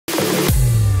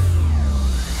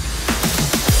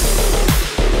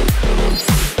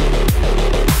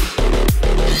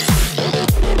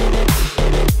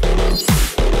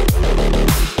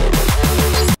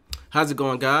How's it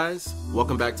going, guys?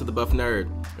 Welcome back to The Buff Nerd.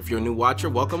 If you're a new watcher,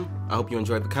 welcome. I hope you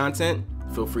enjoyed the content.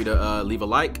 Feel free to leave a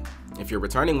like. If you're a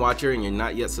returning watcher and you're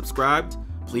not yet subscribed,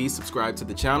 please subscribe to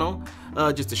the channel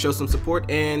just to show some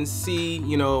support and see,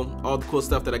 all the cool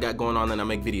stuff that I got going on that I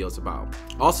make videos about.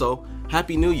 Also,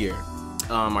 Happy New Year.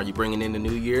 Are you bringing in the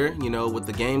new year, with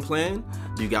the game plan?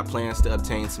 Do you got plans to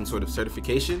obtain some sort of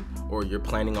certification? Or you're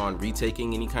planning on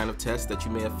retaking any kind of test that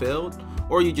you may have failed?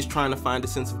 Or are you just trying to find a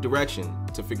sense of direction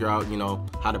to figure out,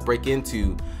 how to break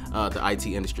into the IT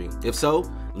industry? If so,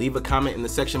 leave a comment in the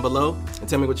section below and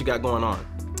tell me what you got going on.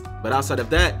 But outside of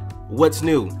that, what's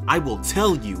new? I will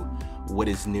tell you what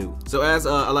is new. So as a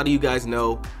lot of you guys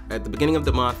know, at the beginning of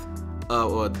the month,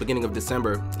 or the beginning of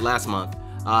December last month,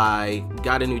 I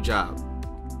got a new job.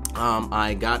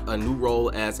 I got a new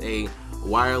role as a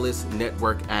wireless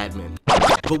network admin.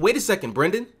 But wait a second,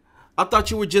 Brendan. I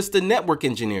thought you were just a network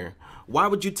engineer. Why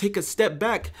would you take a step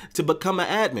back to become an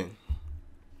admin?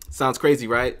 Sounds crazy,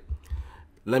 right?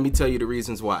 Let me tell you the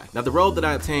reasons why. Now, the role that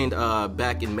I obtained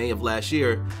back in May of last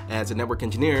year as a network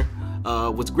engineer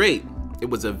was great. It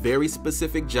was a very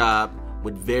specific job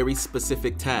with very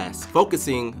specific tasks,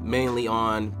 focusing mainly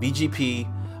on BGP,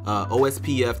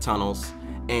 OSPF tunnels,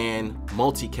 and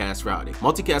multicast routing.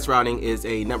 Multicast routing is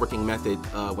a networking method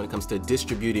when it comes to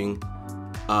distributing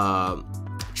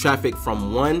traffic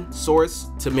from one source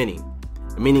to many,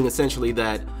 meaning essentially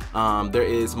that there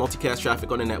is multicast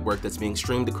traffic on the network that's being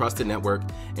streamed across the network,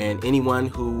 and anyone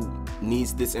who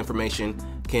needs this information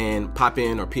can pop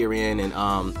in or peer in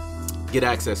and get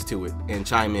access to it and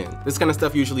chime in. This kind of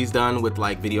stuff usually is done with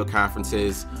like video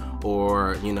conferences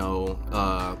or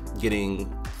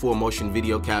getting full motion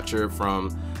video capture from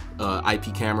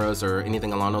IP cameras or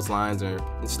anything along those lines, or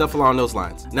stuff along those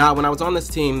lines. Now, when I was on this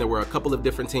team, there were a couple of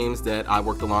different teams that I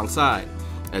worked alongside.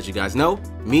 As you guys know,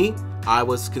 I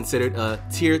was considered a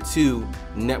tier 2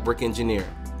 network engineer,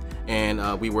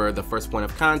 and we were the first point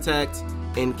of contact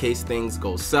in case things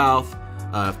go south.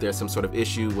 If there's some sort of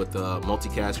issue with the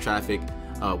multicast traffic,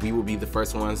 we will be the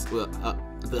first ones.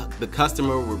 The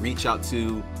customer would reach out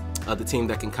to the team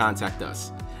that can contact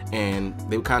us, and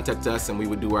they would contact us and we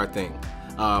would do our thing.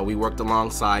 We worked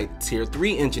alongside tier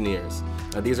 3 engineers.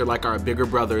 These are like our bigger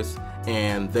brothers,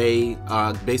 and they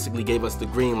basically gave us the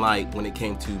green light when it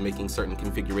came to making certain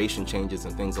configuration changes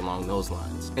and things along those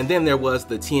lines. And then there was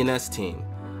the TNS team.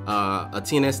 A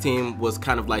TNS team was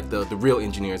kind of like the real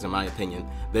engineers, in my opinion.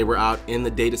 They were out in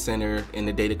the data center, in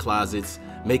the data closets,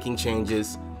 making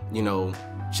changes,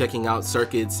 checking out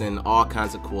circuits and all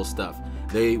kinds of cool stuff.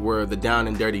 They were the down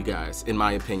and dirty guys, in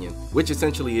my opinion, which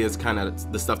essentially is kind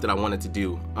of the stuff that I wanted to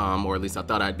do, or at least I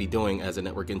thought I'd be doing as a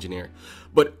network engineer.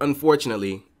 But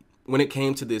unfortunately, when it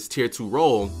came to this tier 2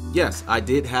 role, yes, I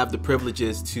did have the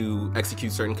privileges to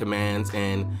execute certain commands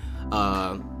and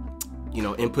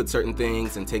input certain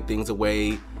things and take things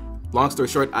away. Long story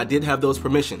short, I did have those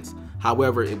permissions.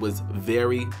 However, it was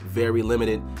very, very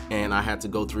limited, and I had to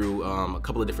go through a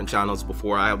couple of different channels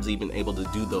before I was even able to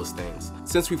do those things.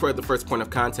 Since we were at the first point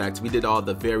of contact, we did all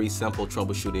the very simple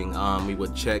troubleshooting. We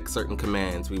would check certain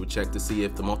commands. We would check to see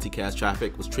if the multicast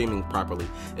traffic was streaming properly,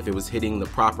 if it was hitting the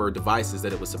proper devices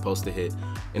that it was supposed to hit,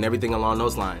 and everything along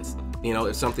those lines.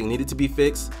 If something needed to be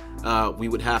fixed, we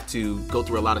would have to go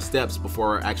through a lot of steps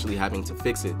before actually having to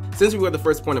fix it. Since we were the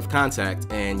first point of contact,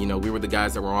 and we were the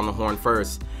guys that were on the horn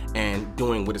first and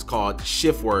doing what is called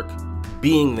shift work,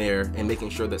 being there and making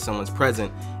sure that someone's present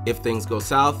if things go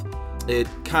south, it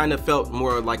kind of felt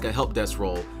more like a help desk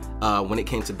role when it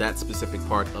came to that specific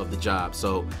part of the job.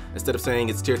 So instead of saying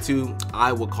it's tier 2,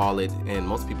 I would call it, and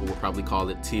most people would probably call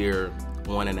it tier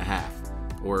 1.5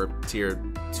 or tier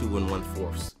 2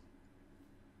 1/4.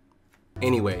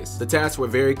 Anyways, the tasks were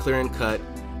very clear and cut,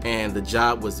 and the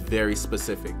job was very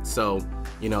specific. So,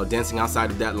 dancing outside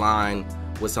of that line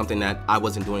was something that I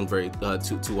wasn't doing very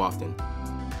too often.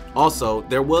 Also,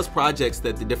 there was projects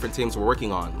that the different teams were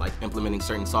working on, like implementing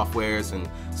certain softwares and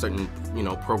certain,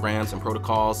 programs and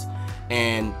protocols,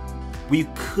 and we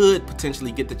could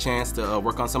potentially get the chance to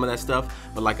work on some of that stuff.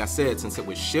 But like I said, since it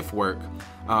was shift work,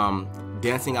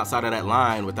 dancing outside of that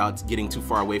line without getting too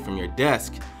far away from your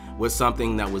desk was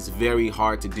something that was very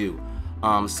hard to do.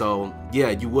 So yeah,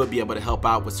 you would be able to help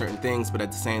out with certain things, but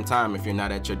at the same time, if you're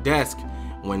not at your desk,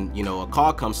 when a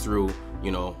call comes through,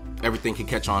 everything can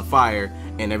catch on fire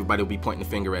and everybody will be pointing the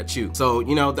finger at you. So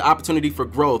the opportunity for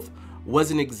growth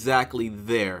wasn't exactly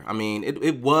there. I mean,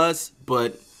 it was,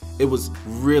 but it was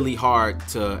really hard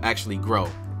to actually grow.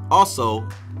 Also,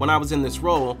 when I was in this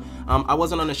role, I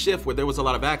wasn't on a shift where there was a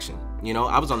lot of action.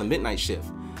 I was on the midnight shift,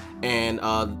 and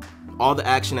all the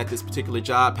action at this particular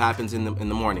job happens in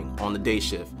the morning on the day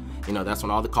shift. You know, that's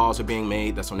when all the calls are being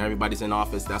made. That's when everybody's in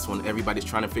office. That's when everybody's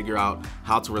trying to figure out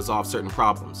how to resolve certain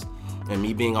problems. And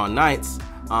me being on nights,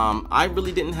 I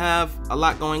really didn't have a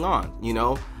lot going on. You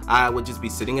know, I would just be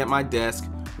sitting at my desk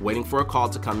waiting for a call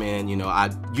to come in. You know, I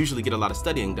usually get a lot of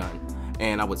studying done,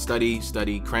 and I would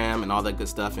study, cram, and all that good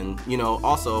stuff. And, you know,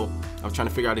 also I was trying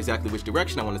to figure out exactly which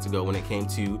direction I wanted to go when it came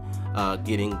to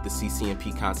getting the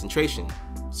CCNP concentration.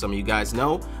 Some of you guys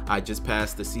know I just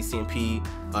passed the CCNP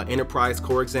Enterprise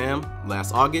Core exam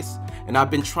last August, and I've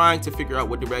been trying to figure out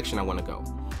what direction I want to go.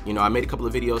 You know, I made a couple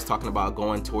of videos talking about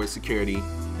going towards security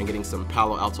and getting some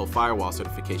Palo Alto firewall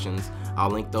certifications. I'll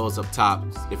link those up top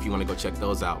if you want to go check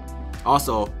those out.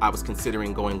 Also, I was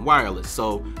considering going wireless.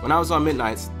 So when I was on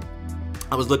midnights,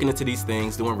 I was looking into these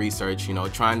things, doing research, you know,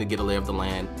 trying to get a lay of the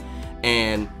land,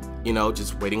 and, you know,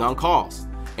 just waiting on calls.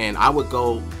 And I would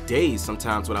go days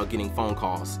sometimes without getting phone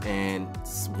calls. And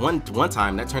one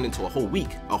time that turned into a whole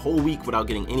week without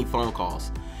getting any phone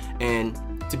calls. And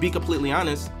to be completely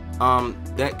honest,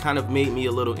 that kind of made me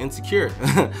a little insecure.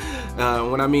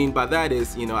 What I mean by that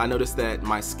is, you know, I noticed that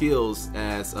my skills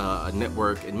as a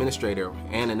network administrator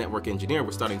and a network engineer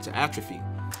were starting to atrophy.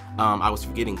 I was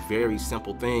forgetting very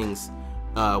simple things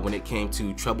when it came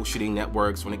to troubleshooting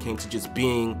networks, when it came to just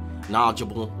being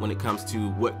knowledgeable, when it comes to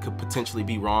what could potentially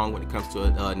be wrong when it comes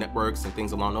to networks and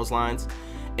things along those lines.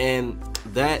 And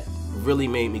that really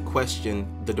made me question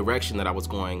the direction that I was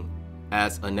going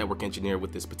as a network engineer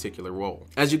with this particular role.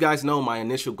 As you guys know, my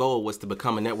initial goal was to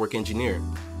become a network engineer.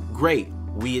 Great,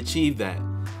 we achieved that.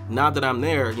 Now that I'm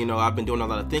there, you know, I've been doing a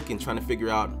lot of thinking, trying to figure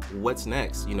out what's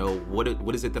next. You know, what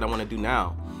is it that I want to do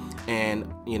now?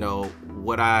 And, you know,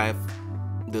 what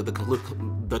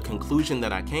the conclusion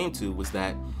that I came to was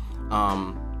that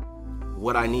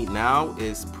what I need now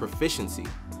is proficiency.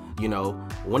 You know,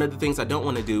 one of the things I don't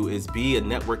want to do is be a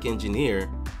network engineer,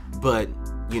 but,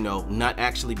 you know, not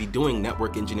actually be doing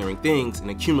network engineering things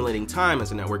and accumulating time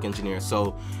as a network engineer.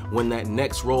 So when that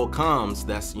next role comes,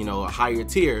 that's, you know, a higher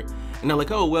tier, and they're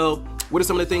like, oh, well, what are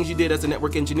some of the things you did as a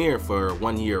network engineer for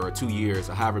 1 year or 2 years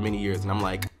or however many years? And I'm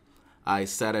like, I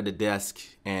sat at a desk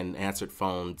and answered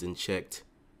phones and checked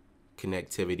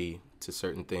connectivity to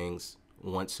certain things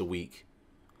once a week.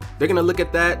 They're gonna look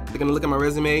at that, they're gonna look at my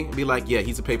resume and be like, yeah,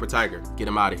 he's a paper tiger, get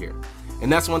him out of here.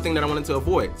 And that's one thing that I wanted to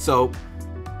avoid. So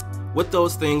with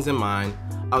those things in mind,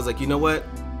 I was like, you know what,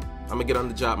 I'm gonna get on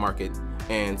the job market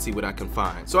and see what I can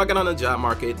find. So I got on the job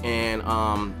market, and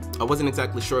I wasn't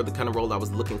exactly sure the kind of role I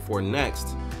was looking for next.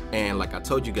 And like I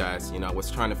told you guys, you know, I was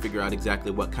trying to figure out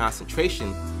exactly what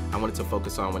concentration I wanted to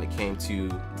focus on when it came to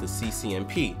the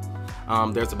CCNP.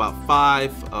 There's about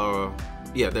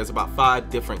five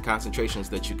different concentrations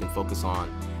that you can focus on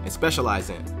and specialize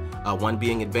in. One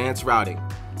being advanced routing,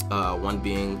 one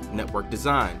being network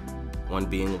design, one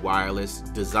being wireless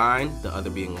design, the other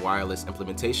being wireless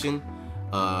implementation.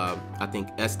 I think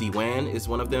SD-WAN is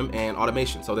one of them, and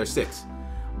automation. So there's 6.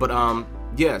 But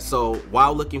yeah, so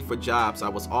while looking for jobs, I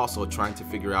was also trying to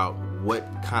figure out what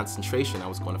concentration I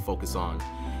was going to focus on.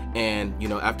 And, you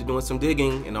know, after doing some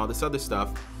digging and all this other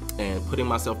stuff and putting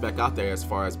myself back out there as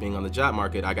far as being on the job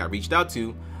market, I got reached out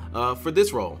to for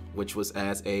this role, which was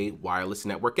as a wireless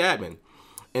network admin.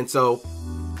 And so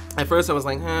at first I was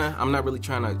like, I'm not really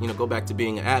trying to, you know, go back to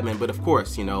being an admin, but of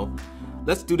course, you know,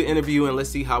 let's do the interview and let's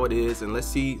see how it is, and let's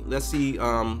see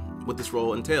what this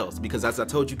role entails. Because as I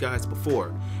told you guys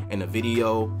before in a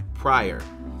video prior,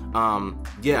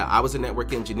 yeah, I was a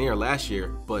network engineer last year,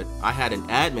 but I had an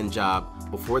admin job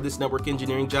before this network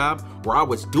engineering job where I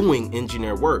was doing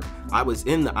engineer work. I was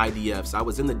in the IDFs, I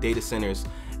was in the data centers,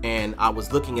 and I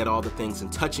was looking at all the things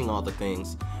and touching all the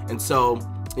things. And so,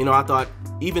 you know, I thought,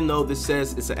 even though this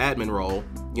says it's an admin role,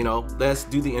 you know, let's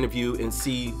do the interview and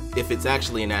see if it's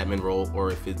actually an admin role or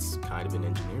if it's kind of an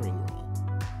engineering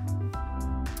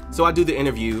role. So I do the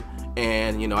interview,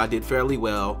 and, you know, I did fairly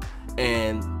well.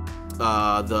 And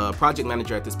the project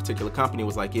manager at this particular company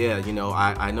was like, yeah, you know,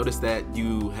 I noticed that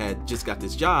you had just got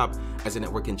this job as a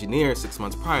network engineer 6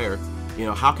 months prior. You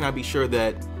know, how can I be sure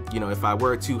that, you know, if I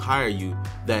were to hire you,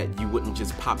 that you wouldn't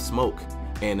just pop smoke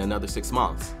in another 6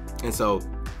 months? And so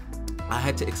I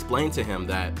had to explain to him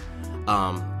that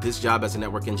this job as a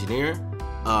network engineer,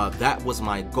 that was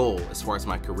my goal as far as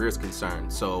my career is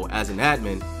concerned. So as an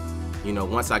admin, you know,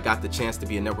 once I got the chance to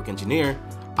be a network engineer,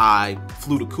 I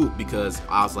flew the coop, because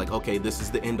I was like, okay, this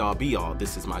is the end all be all.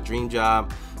 This is my dream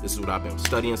job. This is what I've been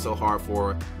studying so hard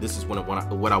for. This is what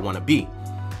I want to be.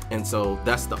 And so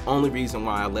that's the only reason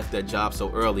why I left that job so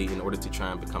early, in order to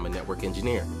try and become a network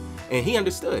engineer. And he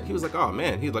understood. He was like, oh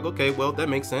man, he was like, okay, well, that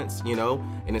makes sense, you know,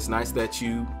 and it's nice that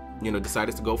you know,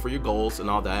 decided to go for your goals and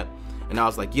all that. And I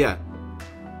was like, yeah,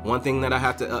 one thing that I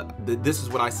have to, this is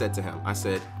what I said to him. I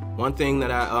said, one thing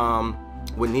that I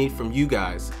would need from you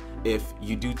guys, if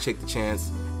you do take the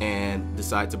chance and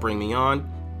decide to bring me on,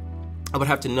 I would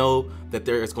have to know that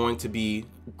there is going to be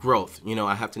growth. You know,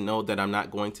 I have to know that I'm not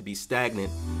going to be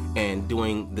stagnant and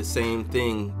doing the same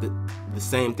thing, the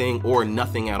same thing or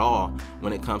nothing at all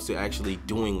when it comes to actually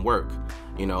doing work.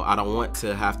 You know, I don't want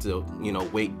to have to, you know,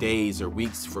 wait days or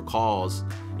weeks for calls.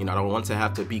 You know, I don't want to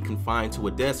have to be confined to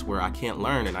a desk where I can't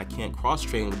learn and I can't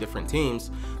cross-train with different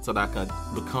teams so that I can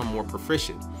become more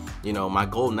proficient. You know, my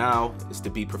goal now is to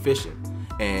be proficient,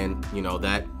 and, you know,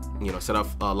 that, you know, set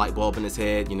off a light bulb in his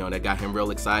head, you know, that got him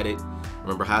real excited.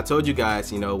 Remember how I told you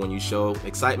guys, you know, when you show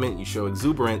excitement, you show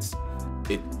exuberance,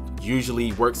 it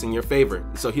usually works in your favor.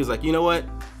 So he was like, you know what?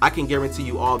 I can guarantee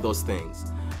you all those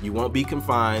things. You won't be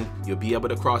confined. You'll be able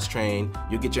to cross-train.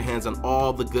 You'll get your hands on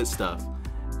all the good stuff.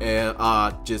 And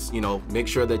just, you know, make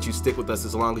sure that you stick with us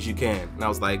as long as you can. And I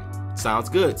was like, sounds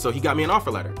good. So he got me an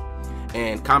offer letter.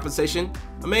 And compensation,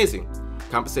 amazing.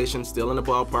 Compensation still in the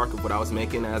ballpark of what I was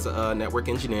making as a network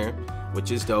engineer,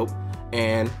 which is dope.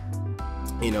 And,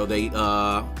 you know, they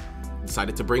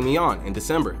decided to bring me on in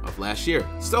December of last year.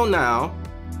 So now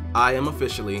I am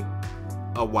officially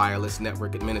a wireless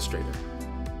network administrator,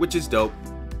 which is dope.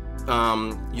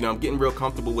 You know, I'm getting real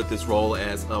comfortable with this role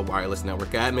as a wireless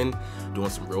network admin, doing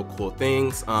some real cool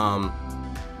things. I'm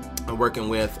working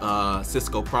with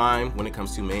Cisco Prime when it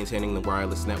comes to maintaining the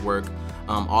wireless network.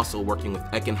 Also working with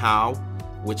How,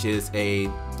 which is a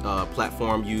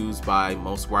platform used by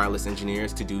most wireless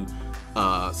engineers to do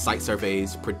site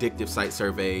surveys, predictive site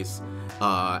surveys,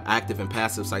 active and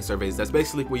passive site surveys. That's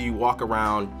basically where you walk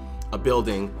around a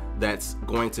building that's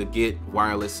going to get a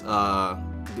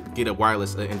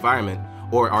wireless environment,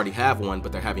 or already have one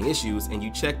but they're having issues, and you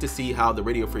check to see how the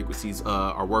radio frequencies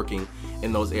are working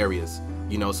in those areas,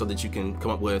 you know, so that you can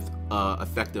come up with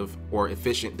effective or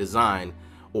efficient design,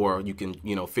 or you can,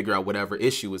 you know, figure out whatever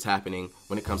issue is happening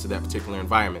when it comes to that particular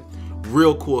environment.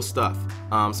 Real cool stuff.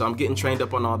 So I'm getting trained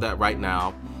up on all that right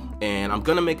now, and I'm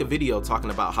gonna make a video talking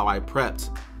about how I prepped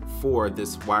for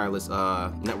this wireless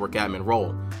network admin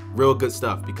role. Real good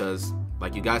stuff, because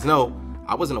like you guys know,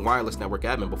 I wasn't a wireless network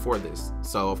admin before this.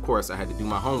 So of course I had to do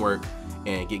my homework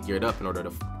and get geared up in order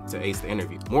to ace the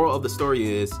interview. Moral of the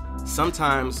story is,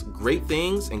 sometimes great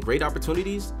things and great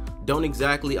opportunities don't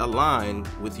exactly align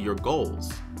with your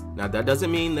goals. Now that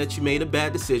doesn't mean that you made a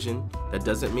bad decision. That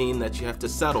doesn't mean that you have to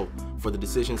settle for the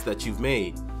decisions that you've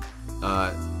made.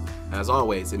 As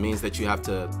always, it means that you have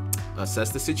to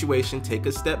assess the situation, take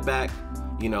a step back,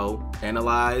 you know,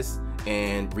 analyze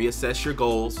and reassess your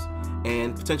goals,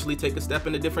 and potentially take a step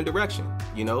in a different direction.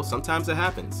 You know, sometimes it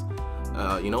happens.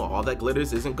 You know, all that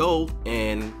glitters isn't gold,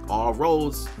 and all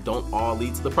roads don't all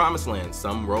lead to the promised land.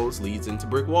 Some roads leads into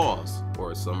brick walls,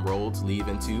 or some roads lead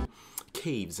into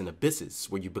caves and abysses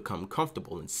where you become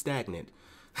comfortable and stagnant.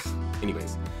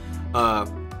 Anyways,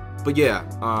 but yeah,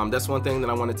 that's one thing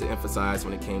that I wanted to emphasize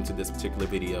when it came to this particular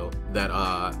video, that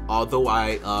although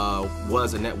I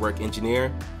was a network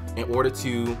engineer, in order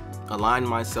to align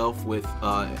myself with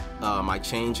my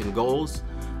change in goals,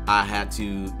 I had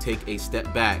to take a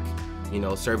step back, you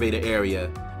know, survey the area,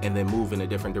 and then move in a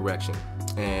different direction.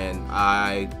 And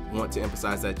I want to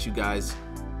emphasize that you guys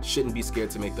shouldn't be scared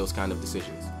to make those kind of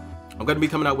decisions. I'm going to be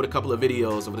coming out with a couple of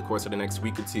videos over the course of the next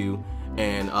week or two,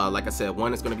 and like I said,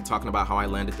 one is going to be talking about how I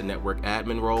landed the network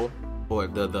admin role, or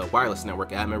the wireless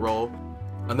network admin role.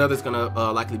 Another is going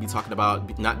to likely be talking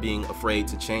about not being afraid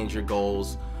to change your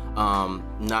goals,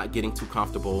 not getting too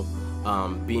comfortable,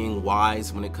 being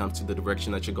wise when it comes to the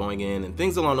direction that you're going in, and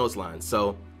things along those lines.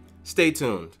 So stay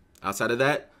tuned. Outside of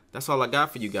that, that's all I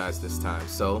got for you guys this time.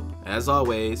 So as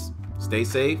always, stay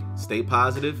safe, stay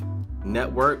positive,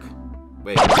 network.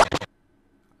 Wait,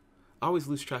 I always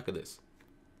lose track of this.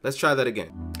 Let's try that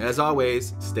again. As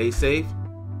always, stay safe,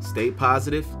 stay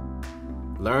positive,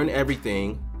 learn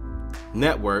everything,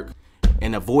 network,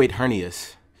 and avoid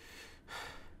hernias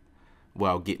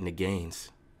while getting the gains.